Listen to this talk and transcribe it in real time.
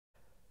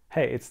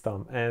Hey, it's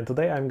Tom, and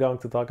today I'm going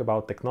to talk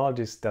about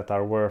technologies that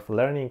are worth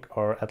learning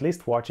or at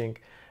least watching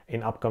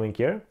in upcoming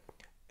year.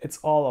 It's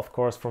all, of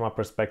course, from a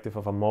perspective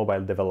of a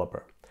mobile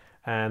developer.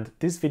 And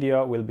this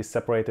video will be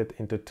separated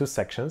into two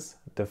sections.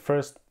 The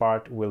first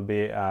part will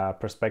be a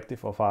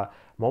perspective of a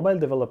mobile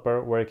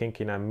developer working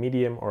in a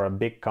medium or a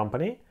big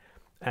company.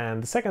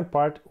 And the second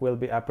part will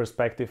be a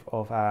perspective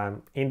of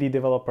an indie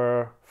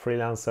developer,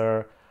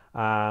 freelancer,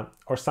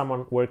 or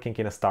someone working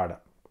in a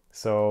startup.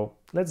 So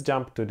let's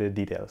jump to the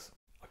details.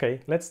 Okay,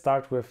 let's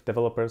start with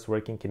developers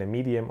working in a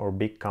medium or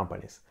big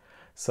companies.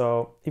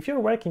 So if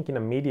you're working in a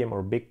medium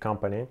or big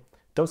company,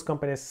 those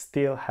companies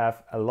still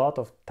have a lot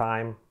of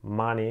time,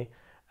 money,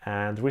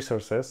 and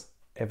resources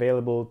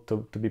available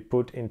to be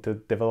put into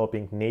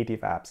developing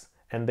native apps.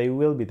 And they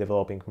will be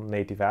developing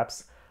native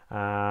apps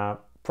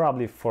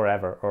probably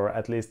forever, or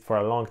at least for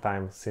a long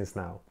time since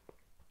now.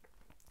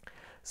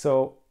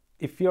 So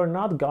if you're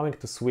not going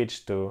to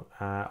switch to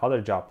other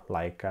job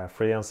like a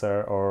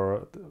freelancer,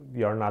 or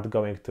you're not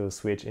going to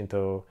switch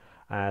into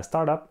a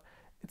startup,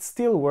 it's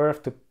still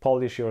worth to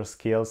polish your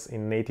skills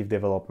in native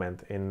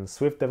development, in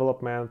Swift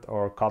development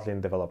or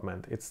Kotlin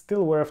development. It's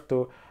still worth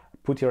to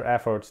put your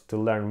efforts to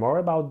learn more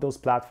about those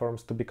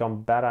platforms to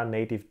become better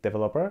native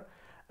developer.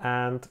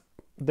 And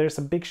there's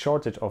a big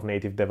shortage of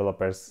native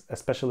developers,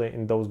 especially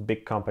in those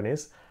big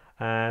companies.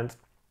 And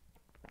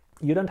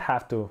you don't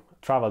have to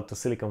travel to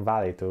Silicon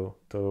Valley to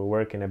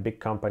work in a big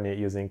company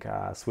using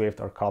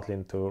Swift or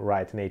Kotlin to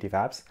write native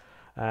apps.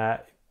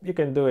 You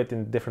can do it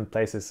in different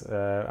places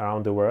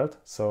around the world.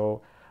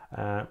 So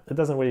it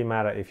doesn't really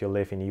matter if you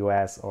live in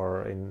US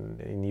or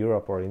in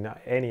Europe or in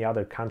any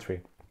other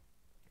country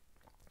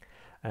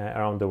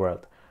around the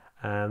world.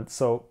 And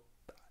so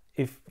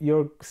if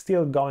you're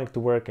still going to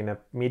work in a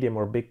medium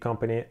or big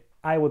company,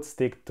 I would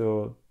stick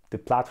to the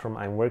platform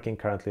I'm working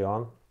currently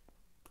on,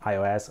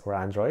 iOS or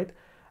Android,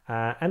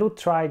 and would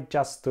try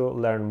just to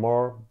learn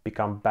more,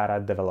 become better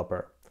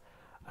developer.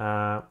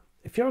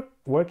 If you're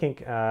working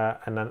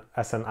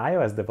as an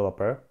iOS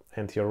developer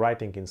and you're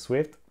writing in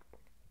Swift,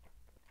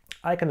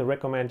 I can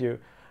recommend you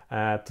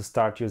to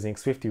start using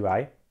Swift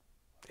UI.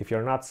 If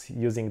you're not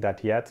using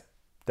that yet,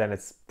 then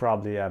it's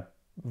probably a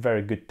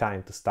very good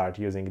time to start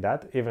using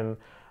that, even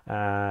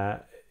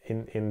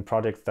in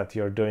projects that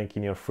you're doing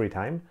in your free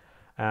time.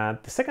 The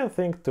second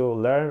thing to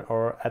learn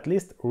or at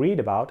least read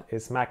about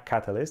is Mac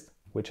Catalyst,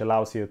 which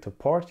allows you to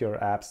port your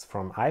apps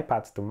from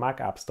iPad to Mac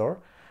App Store.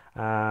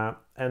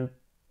 And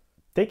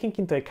taking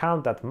into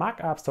account that Mac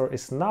App Store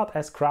is not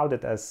as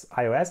crowded as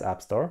iOS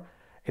App Store,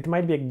 it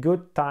might be a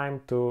good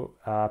time to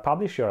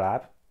publish your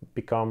app,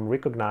 become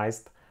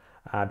recognized,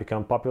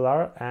 become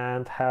popular,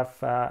 and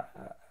have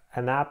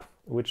an app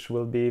which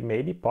will be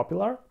maybe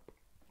popular.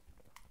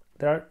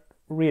 There are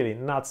really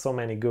not so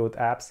many good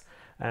apps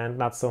and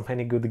not so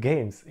many good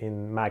games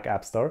in Mac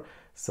App Store,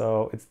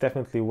 so it's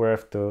definitely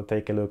worth to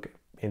take a look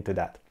into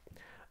that.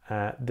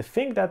 The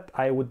thing that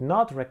I would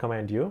not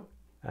recommend you,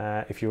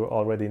 if you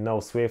already know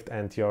Swift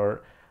and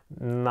you're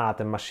not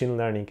a machine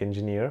learning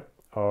engineer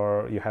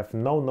or you have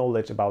no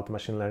knowledge about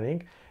machine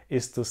learning,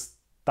 is to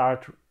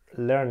start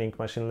learning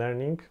machine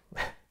learning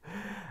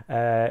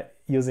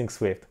using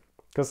Swift,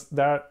 because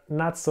there are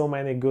not so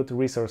many good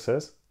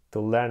resources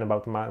to learn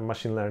about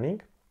machine learning,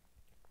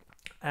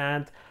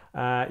 and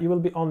you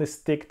will be only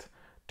sticked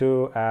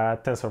to a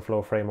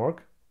TensorFlow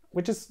framework,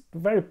 which is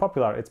very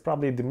popular. It's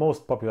probably the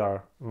most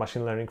popular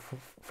machine learning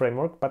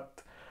framework,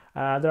 but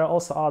there are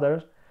also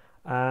others.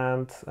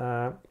 And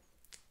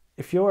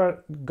if you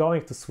are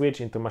going to switch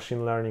into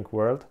machine learning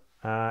world,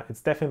 it's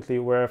definitely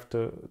worth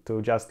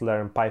to just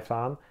learn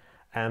Python,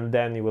 and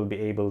then you will be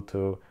able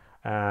to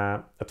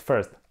at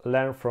first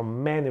learn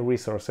from many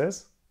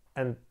resources.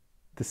 And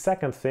the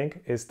second thing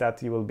is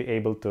that you will be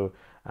able to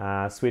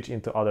switch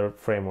into other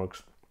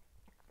frameworks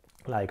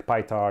like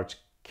PyTorch,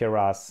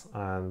 Keras,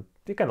 and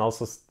you can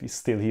also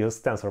still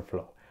use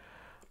TensorFlow.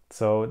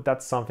 So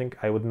that's something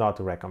I would not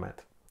recommend.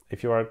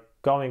 If you are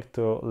going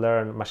to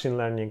learn machine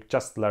learning,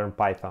 just learn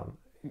Python.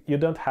 You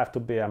don't have to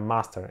be a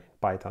master in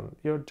Python.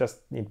 You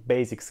just need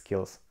basic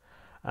skills.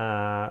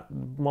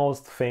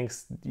 Most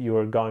things you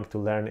are going to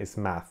learn is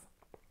math.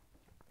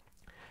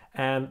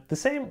 And the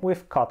same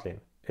with Kotlin.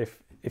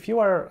 If you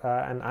are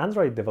an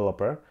Android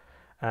developer,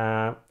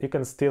 you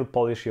can still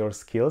polish your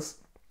skills.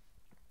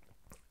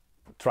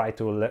 Try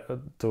to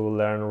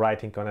learn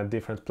writing on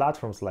different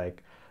platforms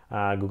like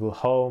Google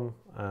Home.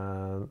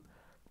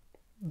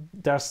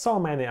 There are so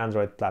many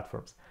Android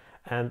platforms.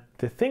 And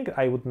the thing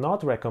I would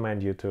not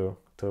recommend you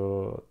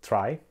to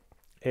try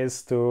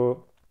is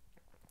to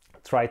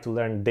try to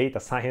learn data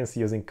science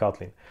using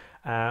Kotlin.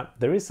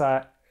 There is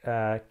a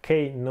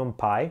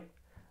KNumpy,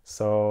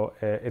 so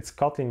it's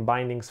Kotlin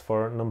bindings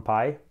for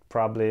NumPy,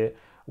 probably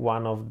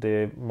one of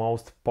the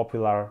most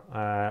popular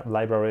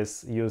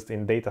libraries used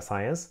in data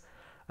science.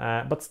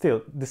 But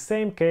still, the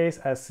same case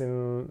as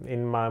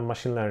in my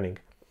machine learning.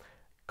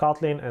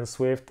 Kotlin and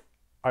Swift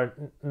are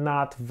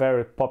not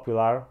very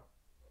popular,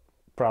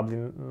 probably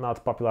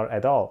not popular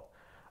at all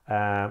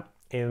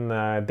in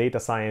data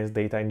science,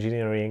 data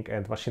engineering,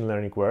 and machine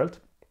learning world.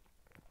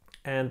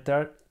 and there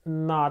are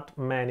not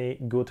many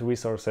good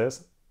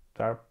resources.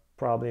 There are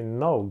probably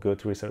no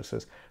good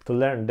resources to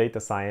learn data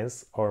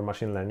science or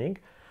machine learning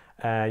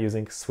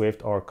using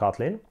Swift or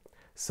Kotlin.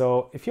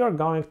 So if you're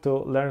going to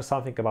learn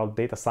something about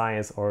data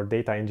science or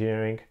data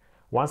engineering,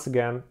 once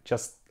again,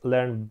 just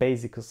learn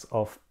basics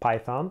of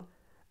Python,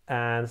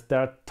 and there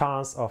are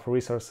tons of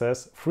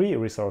resources, free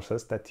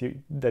resources that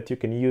you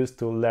can use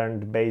to learn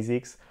the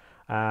basics,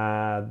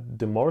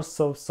 the more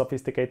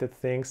sophisticated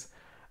things.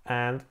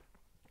 And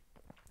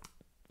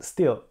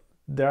still,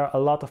 there are a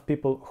lot of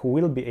people who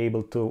will be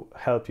able to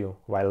help you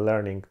while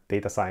learning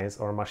data science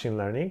or machine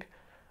learning,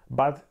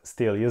 but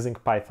still using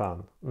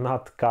Python,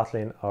 not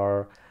Kotlin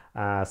or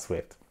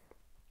Swift.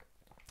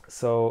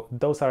 So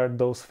those are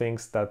those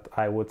things that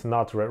I would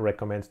not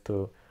recommend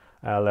to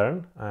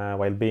learn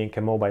while being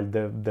a mobile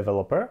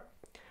developer.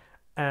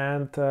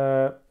 And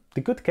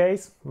the good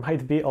case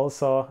might be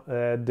also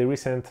the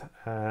recent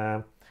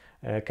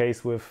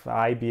case with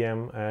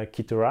IBM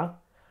Kitura,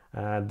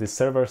 the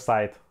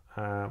server-side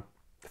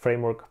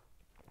framework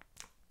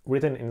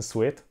written in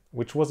Swift,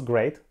 which was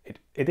great.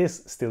 It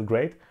is still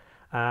great,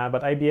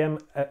 but IBM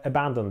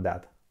abandoned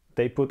that.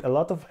 They put a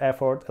lot of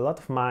effort, a lot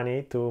of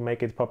money to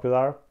make it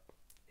popular.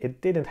 It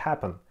didn't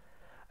happen.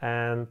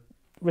 And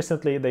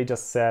recently they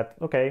just said,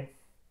 okay,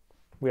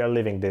 we are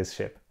leaving this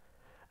ship.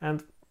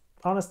 And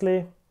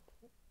honestly,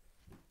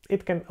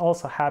 it can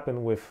also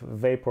happen with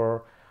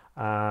Vapor,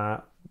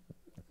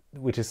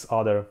 which is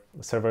other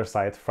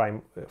server-side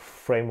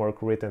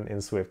framework written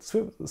in Swift.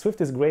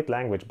 Swift is a great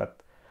language,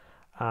 but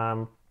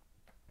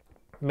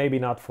maybe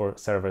not for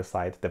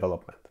server-side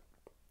development.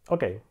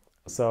 Okay,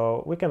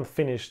 so we can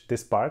finish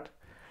this part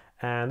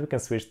and we can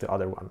switch to the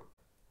other one.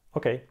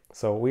 Okay,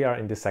 so we are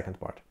in the second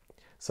part.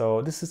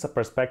 So this is a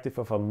perspective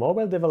of a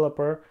mobile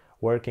developer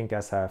working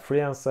as a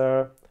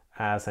freelancer,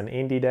 as an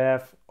indie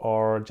dev,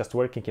 or just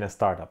working in a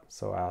startup.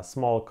 So a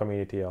small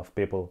community of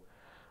people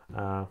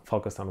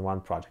focused on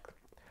one project.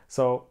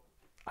 So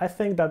I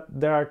think that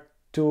there are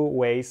two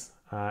ways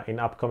in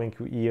upcoming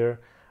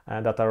year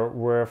that are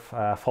worth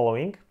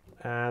following,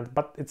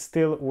 but it's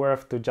still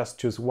worth to just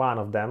choose one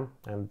of them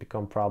and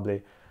become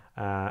probably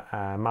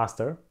a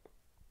master.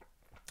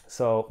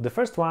 So the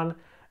first one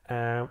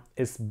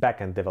is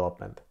backend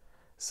development.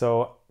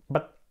 So,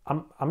 but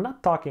I'm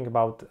not talking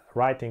about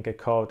writing a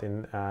code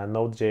in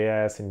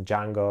Node.js, in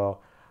Django,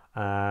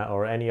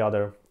 or any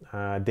other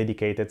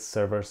dedicated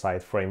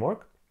server-side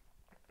framework,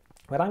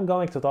 but I'm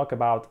going to talk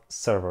about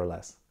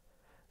serverless.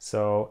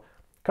 So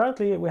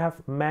currently we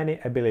have many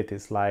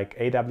abilities like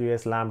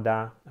AWS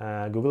Lambda,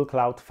 Google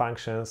Cloud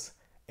Functions,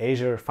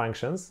 Azure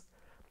Functions,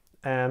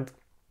 and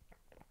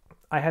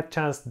I had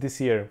chance this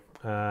year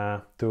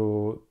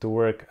to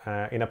work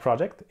in a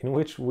project in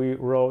which we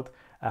wrote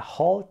a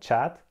whole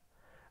chat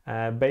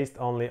based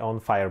only on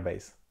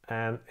Firebase,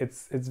 and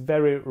it's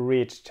very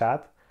rich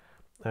chat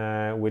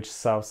which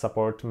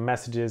support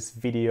messages,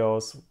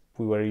 videos.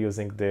 We were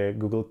using the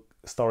Google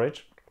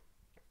storage,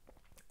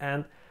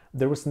 and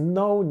there was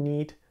no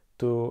need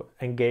to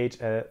engage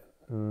a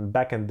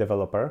backend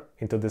developer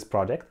into this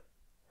project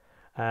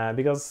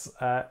because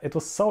it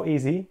was so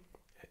easy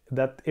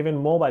that even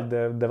mobile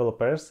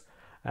developers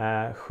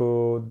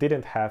who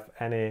didn't have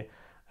any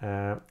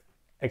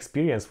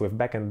experience with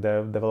backend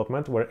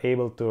development were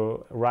able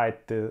to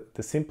write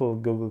the simple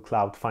Google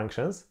Cloud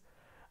Functions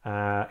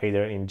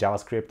either in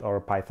JavaScript or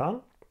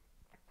Python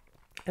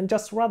and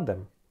just run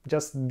them,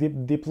 just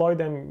deploy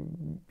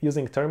them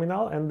using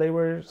terminal, and they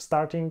were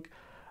starting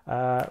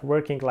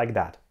working like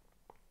that,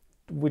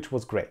 which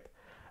was great.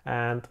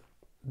 And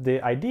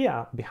the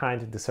idea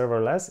behind the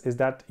serverless is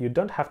that you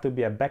don't have to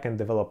be a backend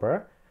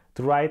developer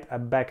to write a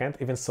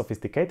backend, even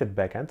sophisticated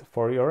backend,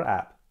 for your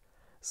app.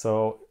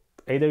 So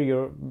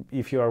either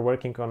if you are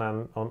working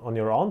on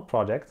your own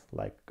project,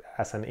 like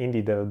as an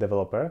indie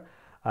developer,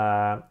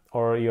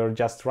 or you're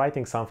just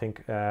writing something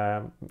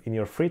in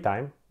your free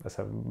time,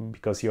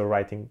 because you're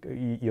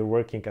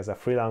working as a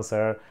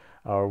freelancer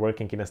or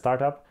working in a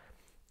startup,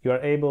 you are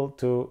able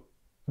to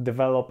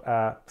develop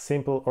a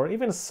simple or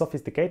even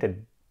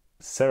sophisticated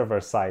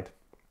server-side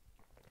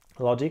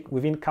logic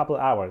within a couple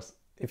hours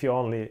if you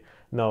only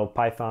know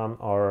Python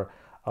or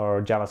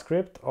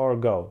JavaScript or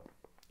Go.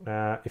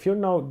 If you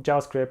know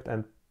JavaScript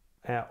and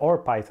or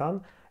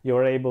Python,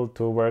 you're able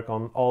to work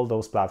on all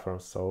those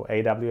platforms, so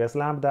AWS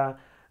Lambda,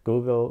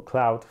 Google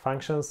Cloud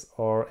Functions,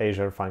 or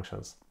Azure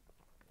Functions.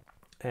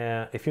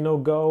 If you know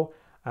Go,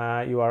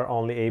 you are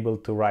only able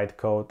to write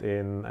code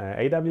in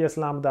AWS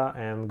Lambda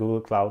and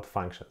Google Cloud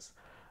Functions,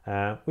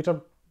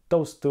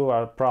 those two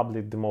are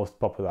probably the most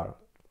popular.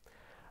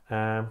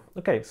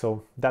 Okay,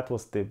 so that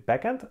was the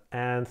backend,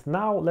 and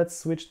now let's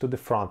switch to the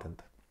frontend.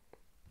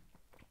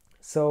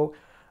 So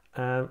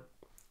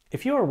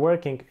if you are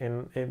working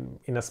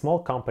in a small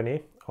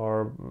company,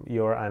 or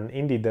you're an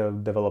indie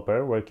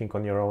developer working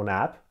on your own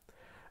app,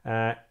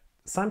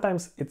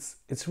 sometimes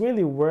it's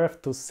really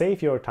worth to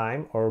save your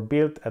time or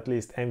build at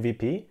least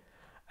MVP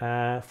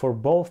for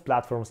both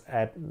platforms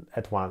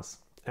at once.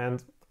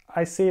 And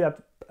I see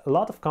that a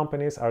lot of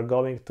companies are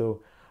going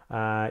to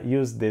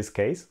use this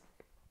case.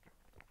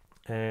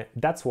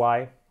 That's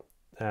why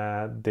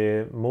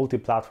the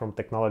multi-platform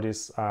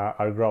technologies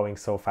are growing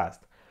so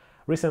fast.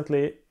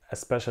 Recently,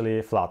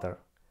 especially Flutter.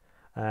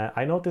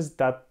 I noticed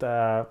that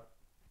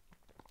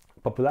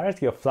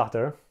popularity of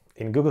Flutter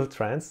in Google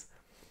Trends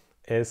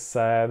is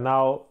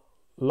now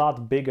a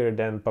lot bigger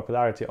than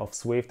popularity of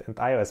Swift and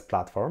iOS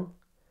platform,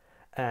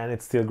 and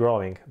it's still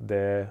growing.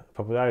 The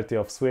popularity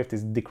of Swift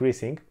is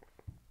decreasing,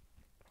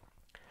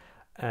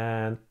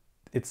 and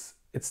it's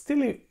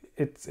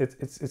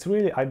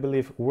really, I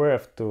believe,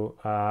 worth to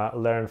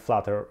learn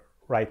Flutter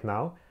right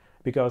now,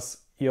 because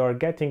you're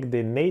getting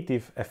the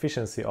native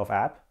efficiency of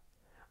app,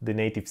 the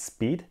native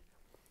speed,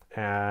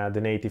 the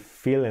native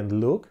feel and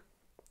look,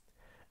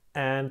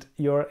 and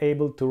you're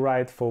able to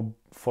write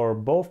for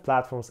both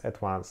platforms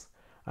at once.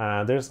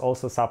 There's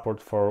also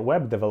support for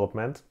web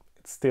development.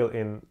 It's still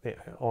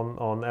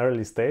on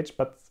early stage,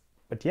 but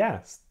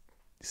yeah,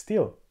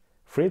 still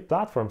 3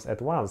 platforms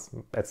at once.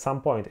 At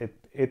some point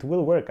it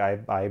will work,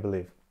 I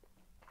believe.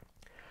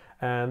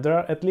 And there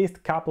are at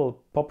least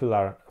couple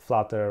popular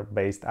Flutter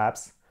based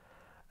apps.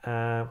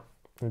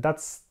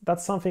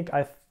 That's something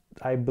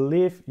I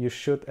believe you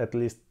should at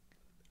least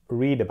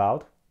read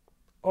about,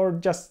 or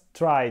just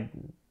try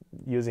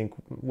using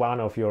one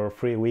of your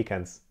free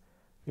weekends.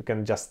 You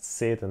can just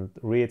sit and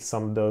read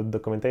some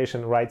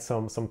documentation, write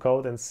some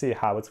code, and see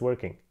how it's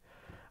working.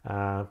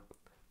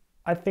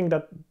 I think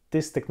that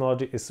this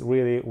technology is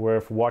really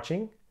worth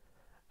watching,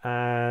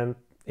 and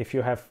if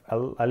you have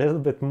a little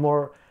bit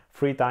more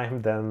free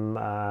time than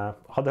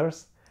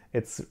others,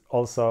 it's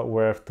also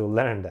worth to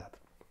learn that.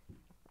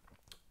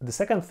 The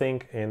second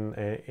thing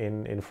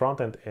in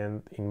front-end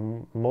and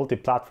in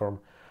multi-platform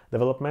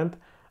development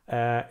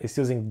is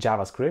using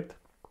JavaScript,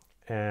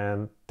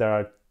 and there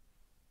are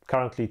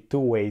currently 2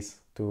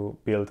 ways to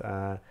build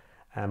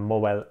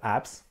mobile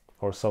apps,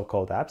 or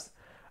so-called apps.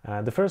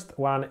 The first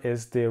one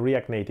is the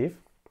React Native,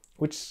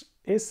 which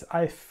is,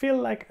 I feel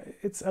like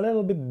it's a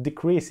little bit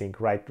decreasing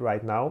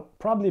right now,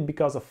 probably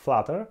because of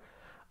Flutter,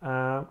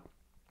 and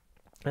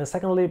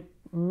secondly,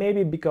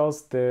 maybe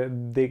because the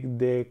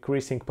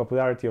decreasing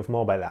popularity of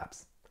mobile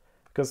apps,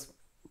 because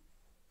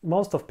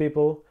most of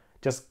people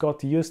just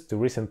got used to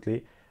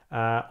recently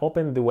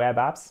open the web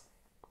apps,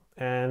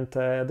 and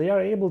they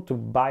are able to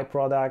buy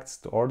products,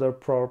 to order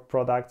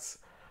products,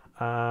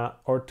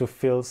 or to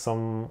fill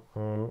some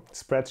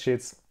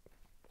spreadsheets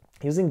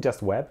using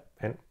just web,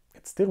 and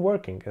it's still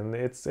working, and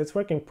it's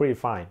working pretty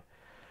fine.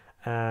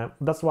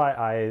 That's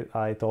why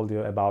I told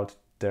you about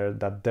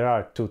that there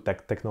are 2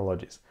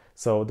 technologies.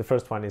 So the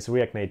first one is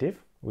React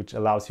Native, which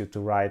allows you to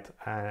write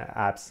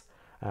apps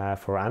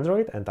for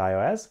Android and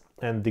iOS.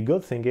 And the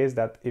good thing is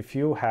that if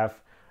you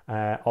have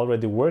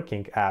already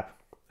working app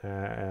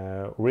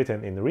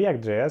written in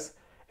React.js,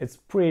 it's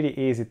pretty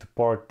easy to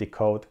port the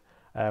code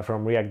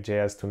from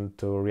React.js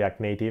to React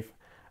Native,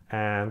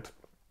 and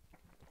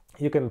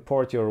you can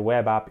port your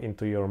web app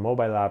into your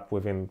mobile app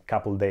within a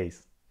couple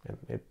days,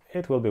 and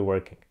it will be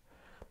working.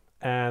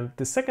 And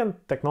the second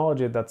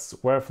technology that's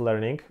worth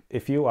learning,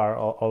 if you are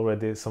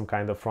already some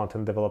kind of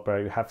front-end developer,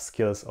 you have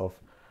skills of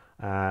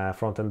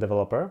front-end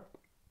developer,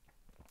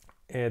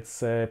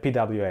 it's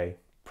PWA,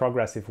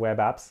 Progressive Web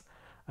Apps.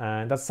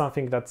 And that's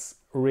something that's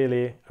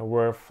really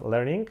worth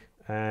learning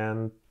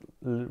and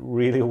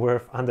really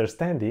worth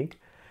understanding,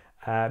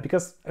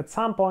 because at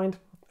some point,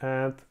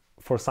 and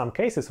for some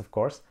cases, of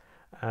course,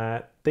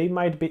 they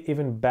might be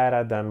even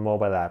better than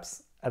mobile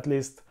apps. At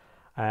least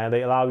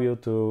they allow you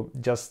to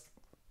just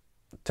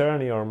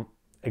turn your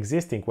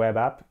existing web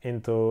app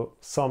into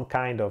some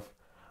kind of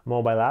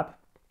mobile app,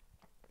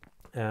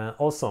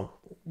 also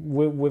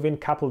within a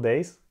couple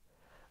days,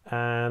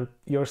 and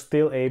you're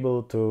still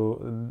able to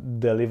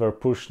deliver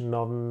push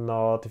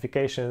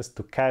notifications,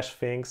 to cache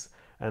things,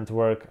 and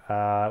work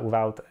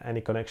without any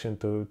connection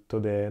to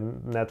the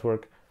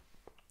network.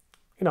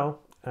 You know,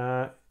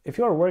 if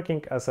you are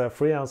working as a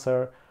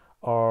freelancer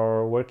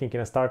or working in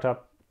a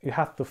startup, you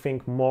have to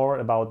think more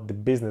about the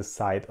business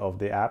side of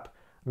the app,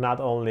 not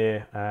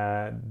only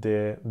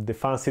the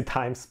fancy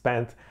time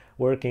spent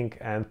working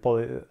and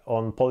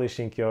on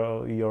polishing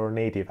your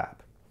native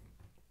app.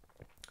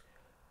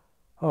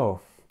 Oh,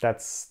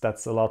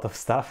 that's a lot of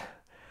stuff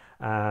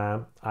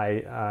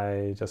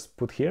I just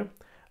put here.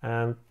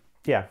 And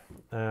yeah,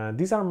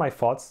 these are my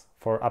thoughts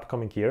for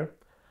upcoming year.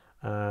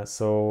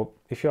 So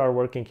if you are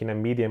working in a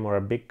medium or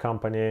a big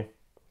company,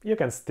 you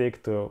can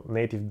stick to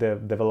native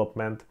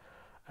development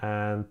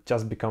and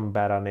just become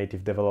better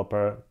native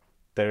developer.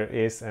 There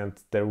is and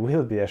there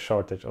will be a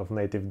shortage of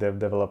native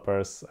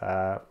developers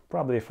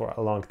probably for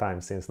a long time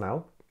since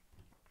now.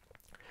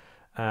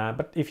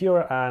 But if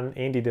you're an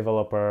indie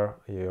developer,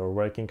 you're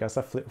working as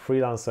a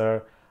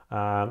freelancer,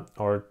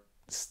 or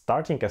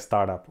starting a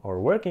startup or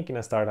working in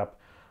a startup,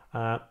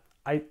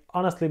 I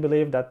honestly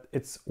believe that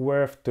it's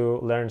worth to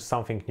learn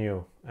something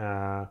new.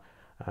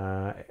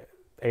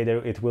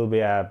 Either it will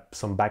be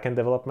some backend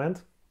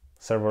development.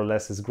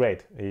 Serverless is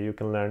great. You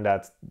can learn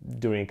that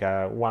during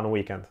one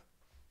weekend,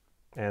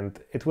 and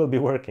it will be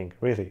working,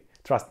 really,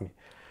 trust me.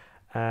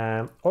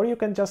 Or you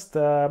can just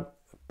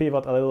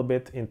pivot a little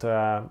bit into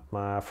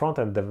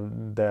front-end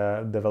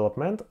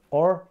development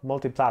or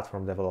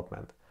multi-platform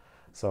development.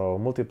 So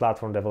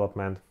multi-platform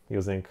development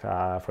using,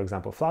 for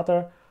example,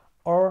 Flutter,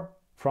 or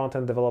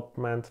front-end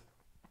development.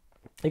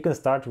 You can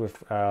start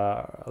with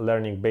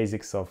learning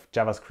basics of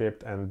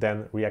JavaScript and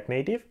then React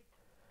Native.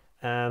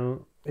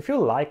 And if you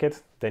like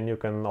it, then you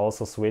can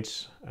also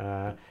switch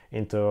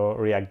into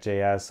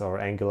React.js or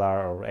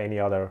Angular or any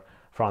other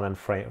front-end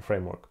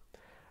framework.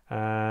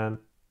 And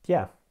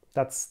yeah,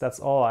 that's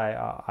all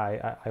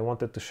I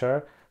wanted to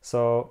share.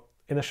 So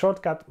in a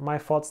shortcut, my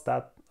thoughts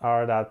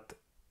are that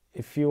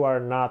if you are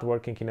not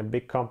working in a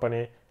big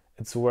company,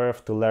 it's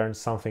worth to learn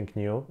something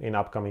new in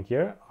upcoming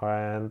year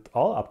and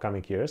all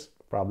upcoming years,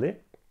 probably.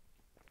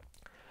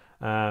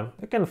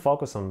 You can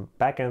focus on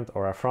backend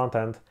or a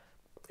frontend.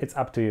 It's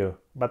up to you,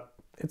 but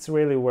it's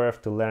really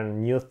worth to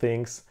learn new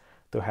things,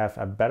 to have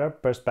a better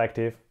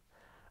perspective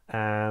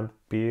and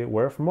be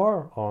worth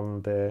more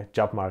on the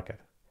job market.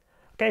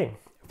 Okay,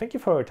 thank you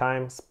for your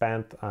time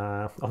spent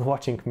on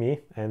watching me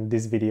and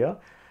this video.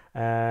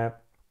 And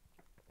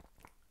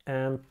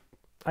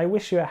I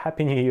wish you a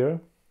happy new year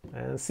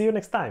and see you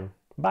next time.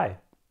 Bye.